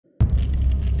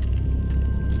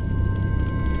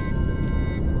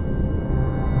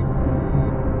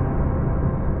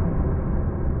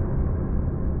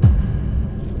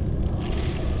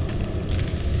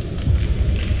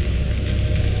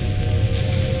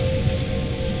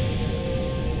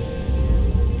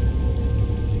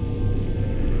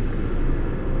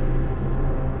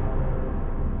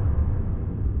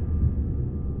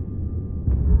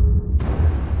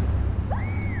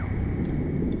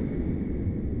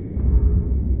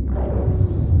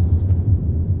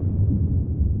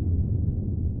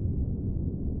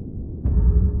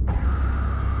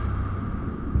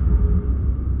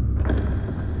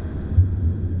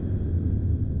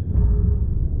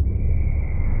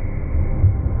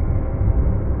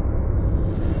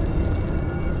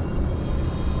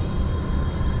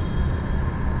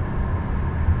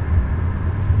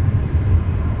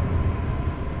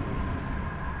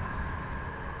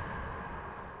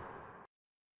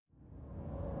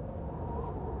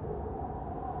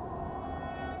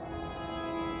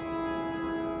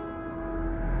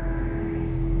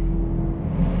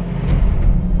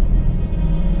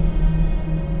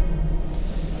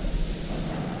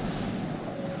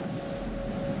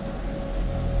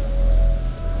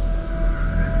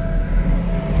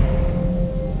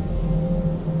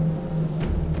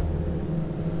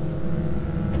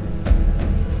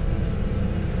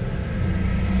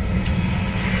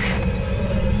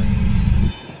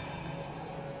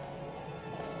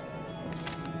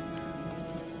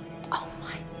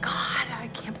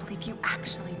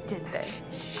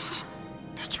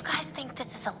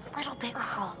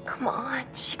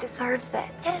deserves it.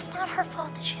 And it's not her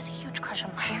fault that she has a huge crush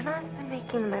on Mike. Hannah's been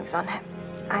making the moves on him.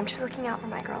 I'm just looking out for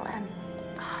my girl, Em.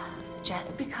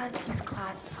 Just because he's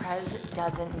class pres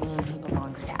doesn't mean he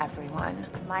belongs to everyone.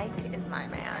 Mike is my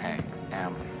man. Hey,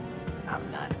 Em,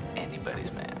 I'm not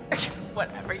anybody's man.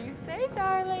 Whatever you say,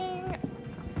 darling.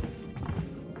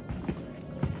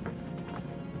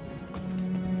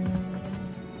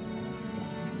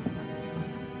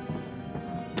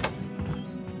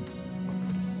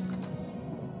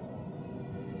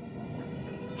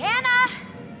 Hannah!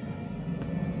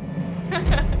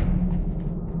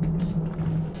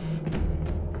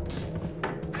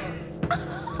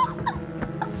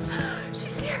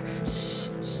 She's here. Shh,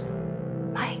 shh.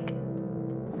 Mike.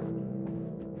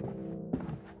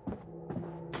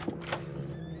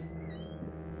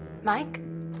 Mike?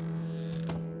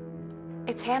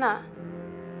 It's Hannah.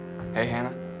 Hey,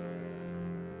 Hannah.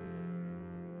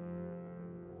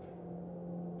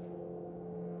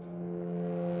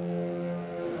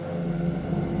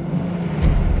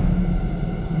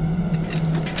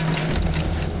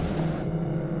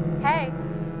 Hey,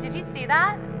 did you see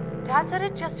that? Dad said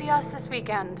it'd just be us this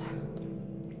weekend.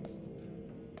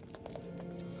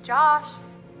 Josh?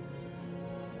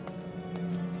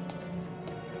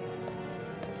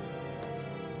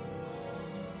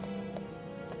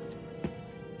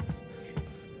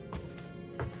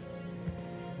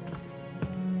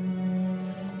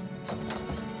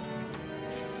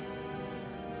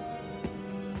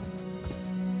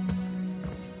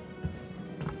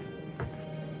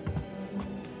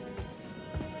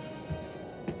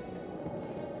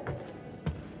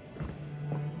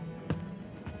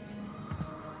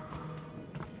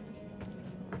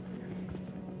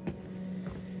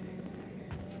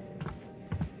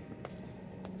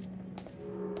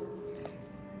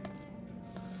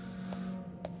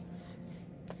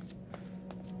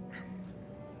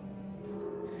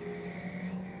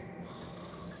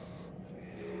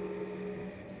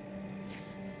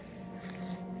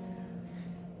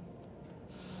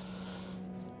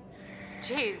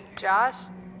 Jeez, Josh.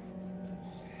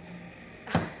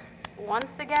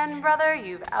 Once again, brother,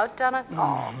 you've outdone us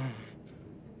all.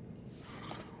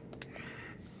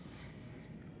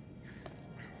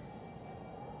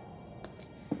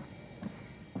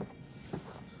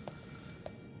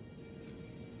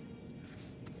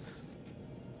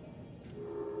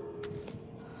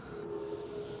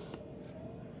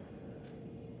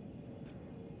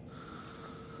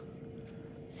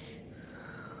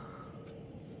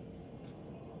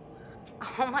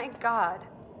 Oh my God.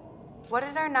 What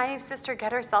did our naive sister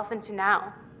get herself into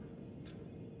now?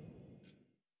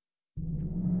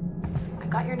 I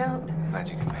got your note. Glad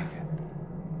you could make it.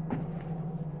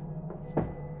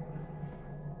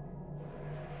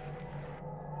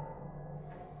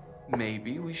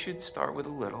 Maybe we should start with a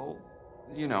little,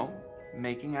 you know,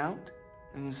 making out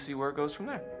and see where it goes from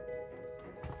there.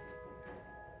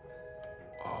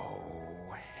 Oh,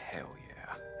 hell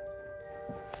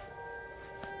yeah.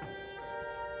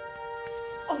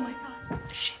 Oh my God.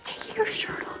 She's taking her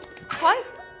shirt off. What?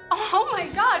 Oh my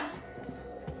God.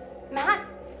 Matt,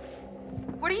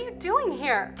 what are you doing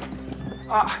here?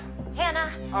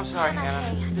 Hannah. I'm sorry, Hannah.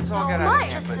 Hannah. Hey, This all don't got out of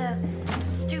mind. hand, Just but-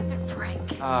 a stupid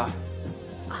prank.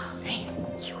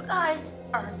 You guys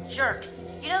are jerks.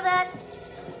 You know that?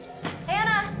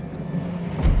 Hannah!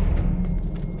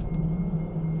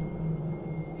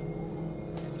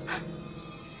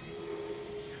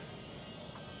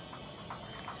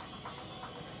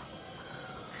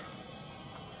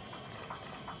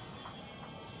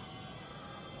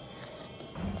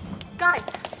 Guys,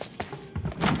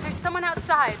 there's someone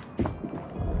outside.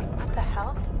 What the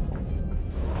hell?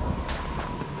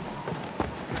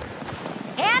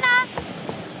 Hannah!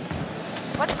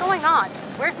 What's going on?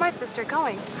 Where's my sister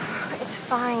going? It's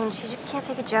fine. She just can't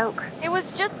take a joke. It was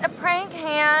just a prank,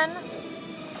 Han.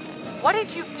 What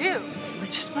did you do? We're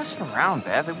just messing around,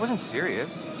 Beth. It wasn't serious.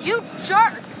 You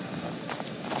jerks!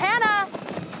 Hannah!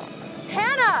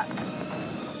 Hannah!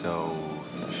 So,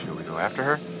 should we go after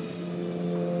her?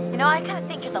 You know, I kind of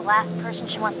think you're the last person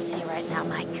she wants to see right now,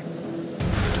 Mike.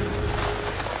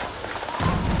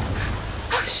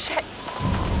 Oh, shit.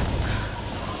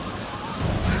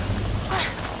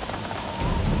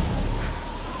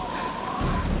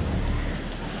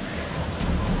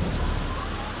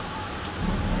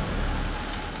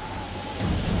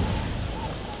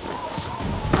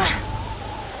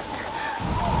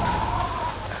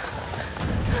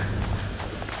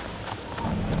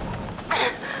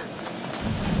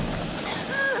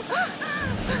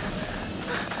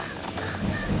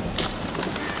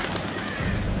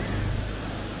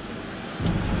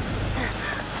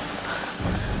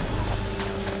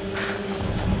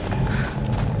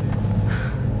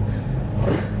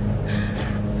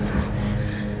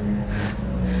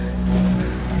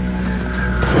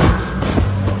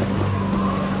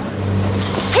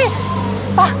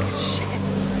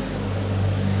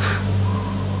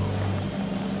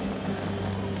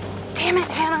 Damn it,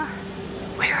 Hannah.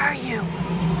 Where are you?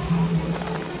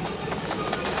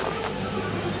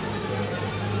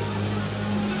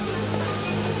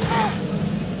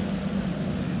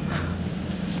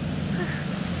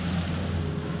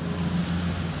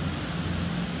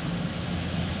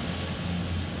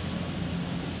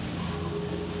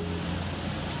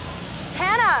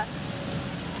 Hannah!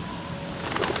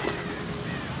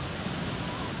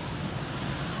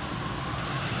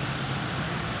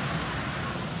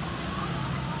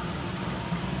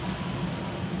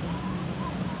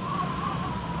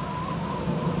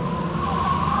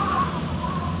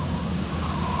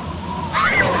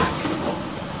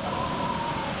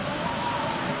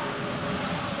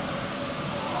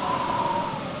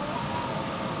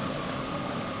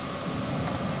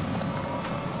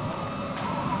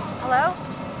 Hello?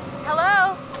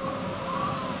 Hello?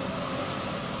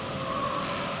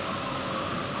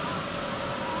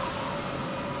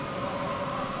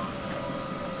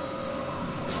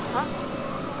 Huh?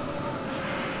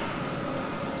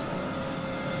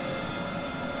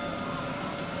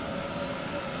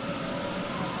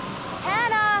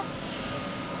 Hannah!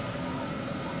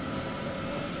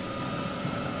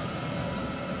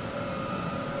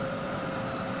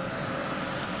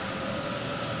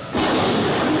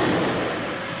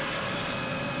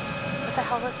 What the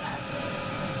hell was that?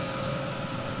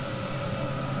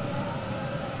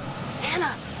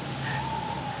 Hannah!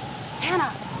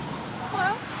 Hannah!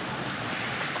 Hello?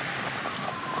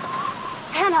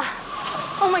 Hannah!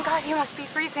 Oh my god, you must be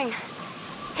freezing.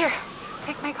 Here,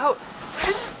 take my coat.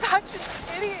 I'm such an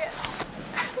idiot.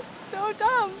 I'm so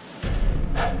dumb.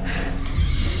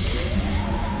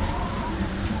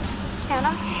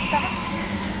 Hannah? Is that...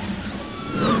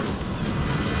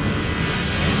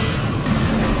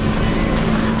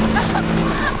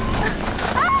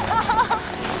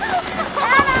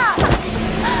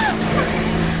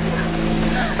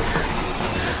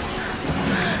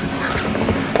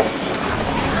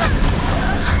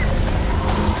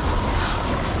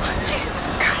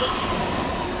 Jesus Christ.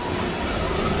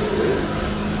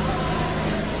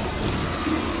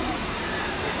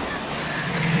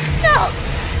 No!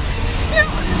 No!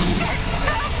 Shit!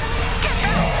 Get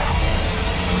out!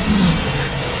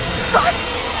 Fuck!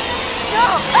 No!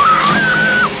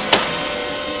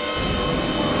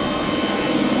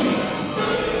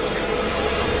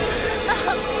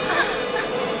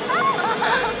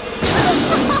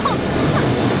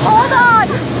 Hold on!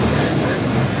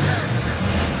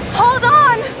 Hold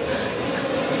on!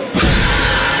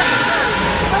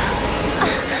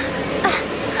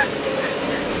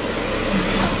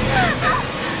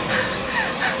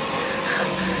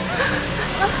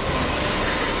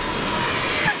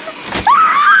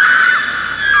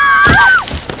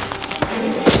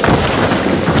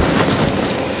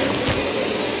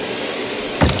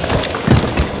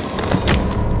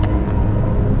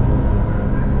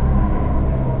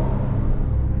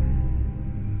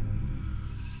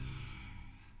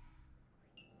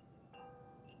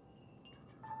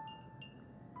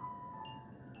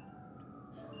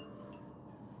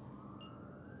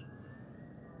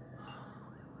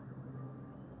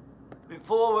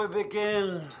 Before we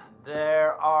begin,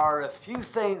 there are a few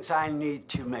things I need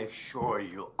to make sure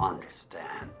you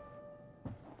understand.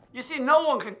 You see, no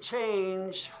one can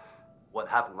change what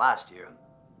happened last year.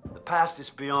 The past is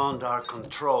beyond our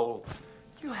control.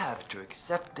 You have to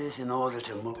accept this in order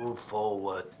to move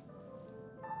forward.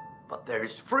 But there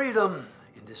is freedom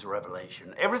in this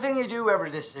revelation. Everything you do, every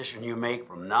decision you make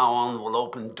from now on will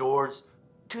open doors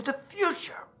to the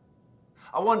future.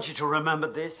 I want you to remember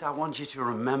this. I want you to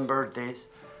remember this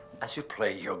as you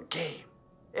play your game.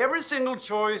 Every single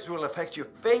choice will affect your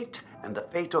fate and the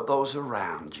fate of those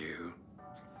around you.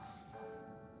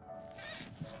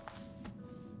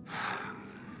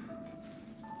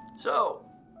 So,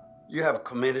 you have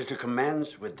committed to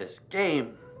commence with this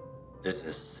game. This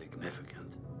is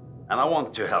significant, and I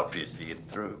want to help you see it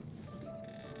through.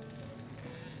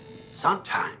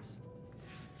 Sometimes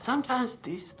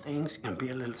these things can be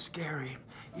a little scary,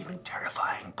 even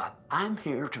terrifying, but I'm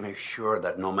here to make sure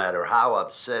that no matter how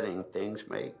upsetting things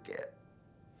may get,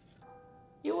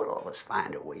 you will always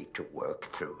find a way to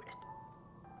work through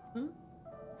it.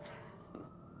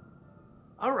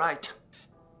 All right.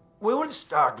 We will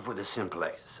start with a simple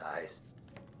exercise.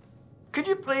 Could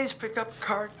you please pick up a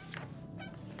card?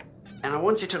 And I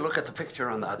want you to look at the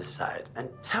picture on the other side and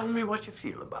tell me what you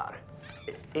feel about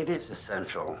it. It is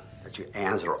essential that you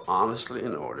answer honestly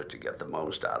in order to get the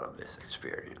most out of this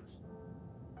experience.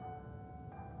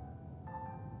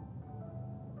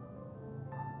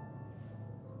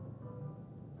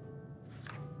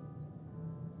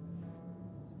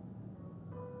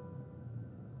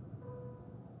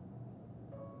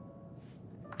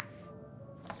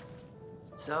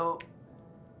 So,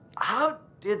 how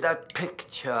did that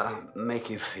picture make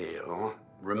you feel?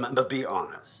 Remember, be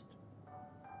honest.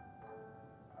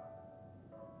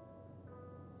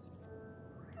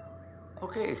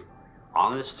 Okay,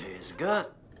 honesty is good.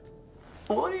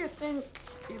 What do you think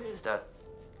it is that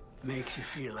makes you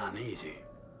feel uneasy?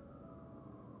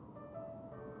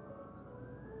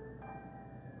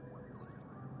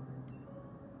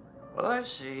 Well, I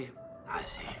see.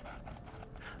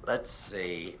 Let's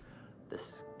say the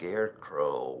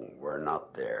scarecrow were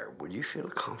not there. Would you feel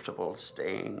comfortable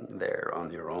staying there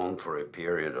on your own for a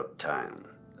period of time?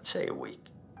 Let's say a week,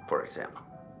 for example.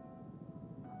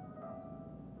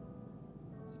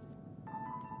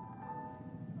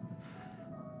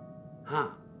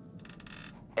 Huh.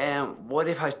 And what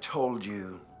if I told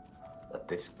you that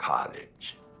this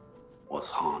cottage was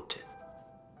haunted?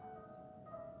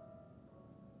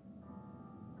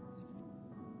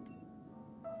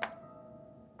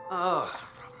 Oh.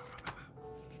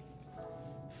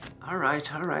 All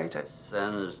right. I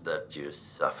sense that you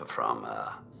suffer from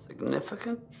a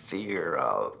significant fear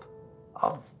of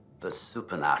the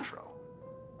supernatural.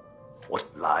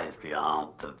 What lies beyond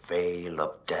the veil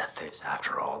of death is,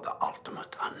 after all, the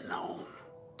ultimate unknown.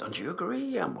 Don't you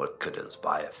agree? And what could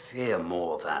inspire fear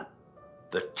more than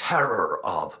the terror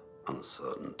of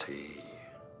uncertainty?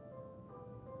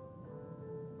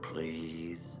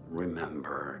 Please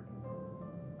remember,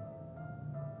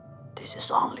 this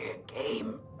is only a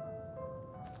game.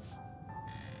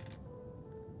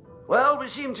 Well, we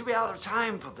seem to be out of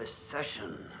time for this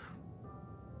session.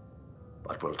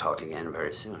 But we'll talk again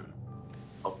very soon.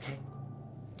 Okay?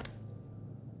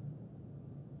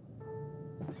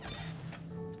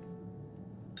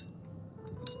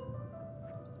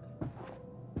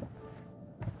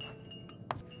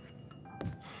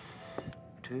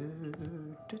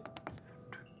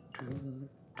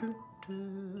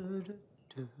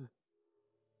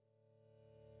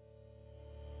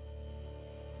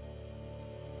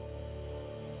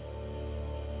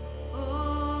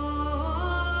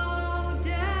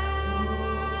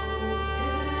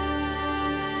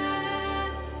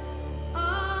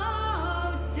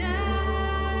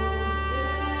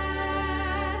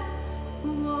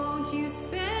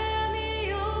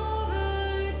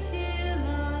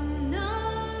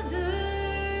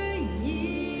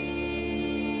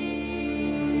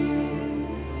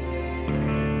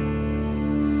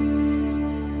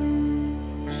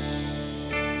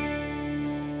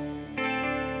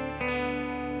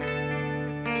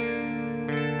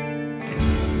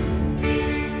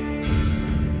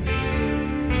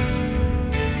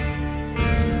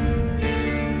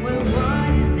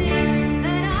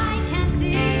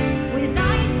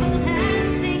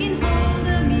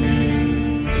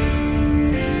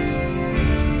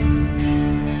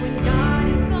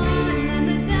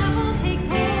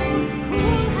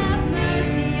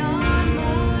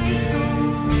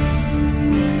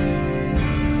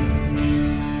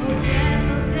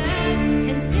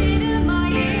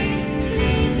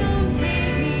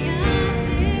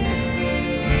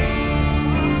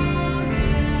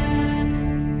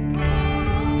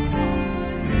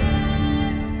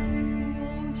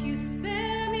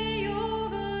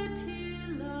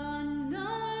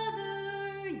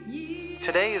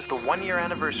 Today is the one-year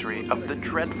anniversary of the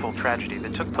dreadful tragedy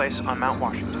that took place on Mount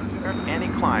Washington. Annie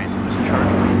Klein was in charge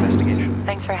of the investigation.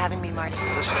 Thanks for having me, Marty.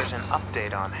 Listeners, an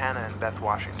update on Hannah and Beth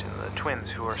Washington, the twins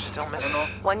who are still missing.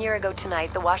 1 year ago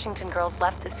tonight, the Washington girls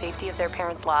left the safety of their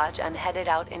parents' lodge and headed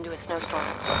out into a snowstorm.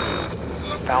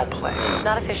 Foul play.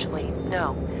 Not officially,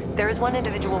 no. There is one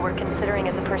individual we're considering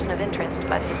as a person of interest,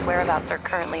 but his whereabouts are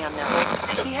currently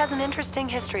unknown. He has an interesting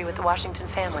history with the Washington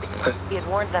family. He had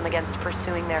warned them against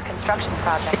pursuing their construction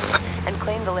project and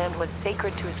claimed the land was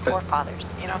sacred to his forefathers.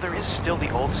 You know, there is still the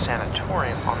old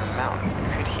sanatorium on the mountain.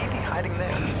 Could he be hiding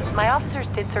there? My officers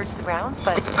did search the grounds,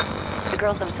 but the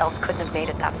girls themselves couldn't have made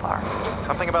it that far.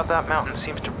 Something about that mountain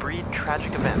seems to breed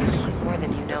tragic events. More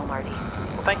than you know, Marty.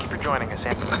 Well, thank you for joining us,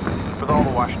 Annie. With all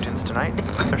the Washingtons tonight,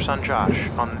 their son Josh,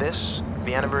 on this,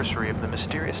 the anniversary of the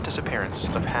mysterious disappearance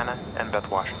of Hannah and Beth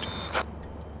Washington.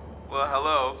 Well,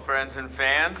 hello, friends and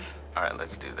fans. All right,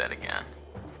 let's do that again.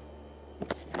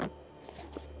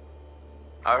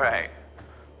 All right.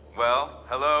 Well,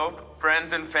 hello,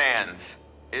 friends and fans.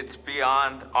 It's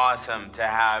beyond awesome to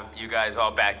have you guys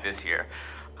all back this year.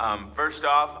 First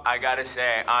off, I gotta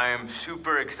say, I am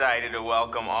super excited to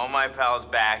welcome all my pals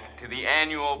back to the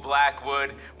annual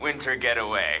Blackwood Winter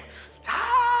Getaway.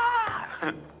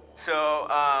 Ah! So,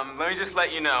 let me just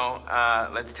let you know,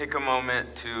 let's take a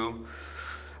moment to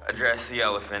address the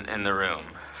elephant in the room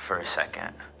for a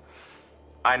second.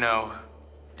 I know,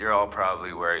 you're all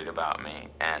probably worried about me,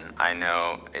 and I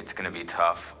know it's gonna be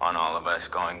tough on all of us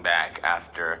going back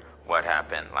after what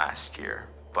happened last year,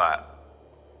 but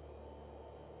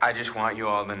I just want you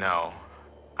all to know,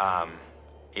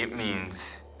 it means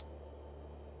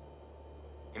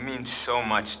so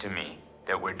much to me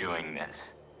that we're doing this,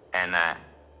 and that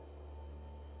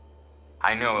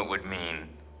I know it would mean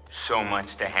so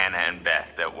much to Hannah and Beth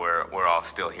that we're all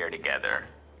still here together,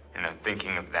 and I'm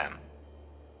thinking of them.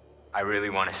 I really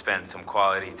want to spend some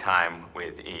quality time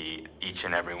with each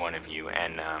and every one of you,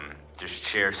 and just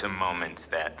share some moments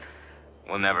that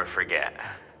we'll never forget,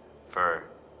 for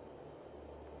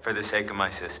the sake of my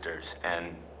sisters,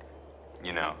 and,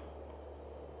 you know.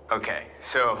 Okay,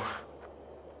 so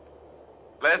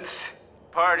let's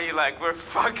party like we're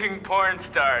fucking porn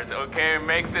stars, okay?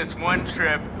 Make this one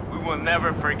trip we will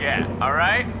never forget, all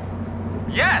right?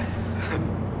 Yes!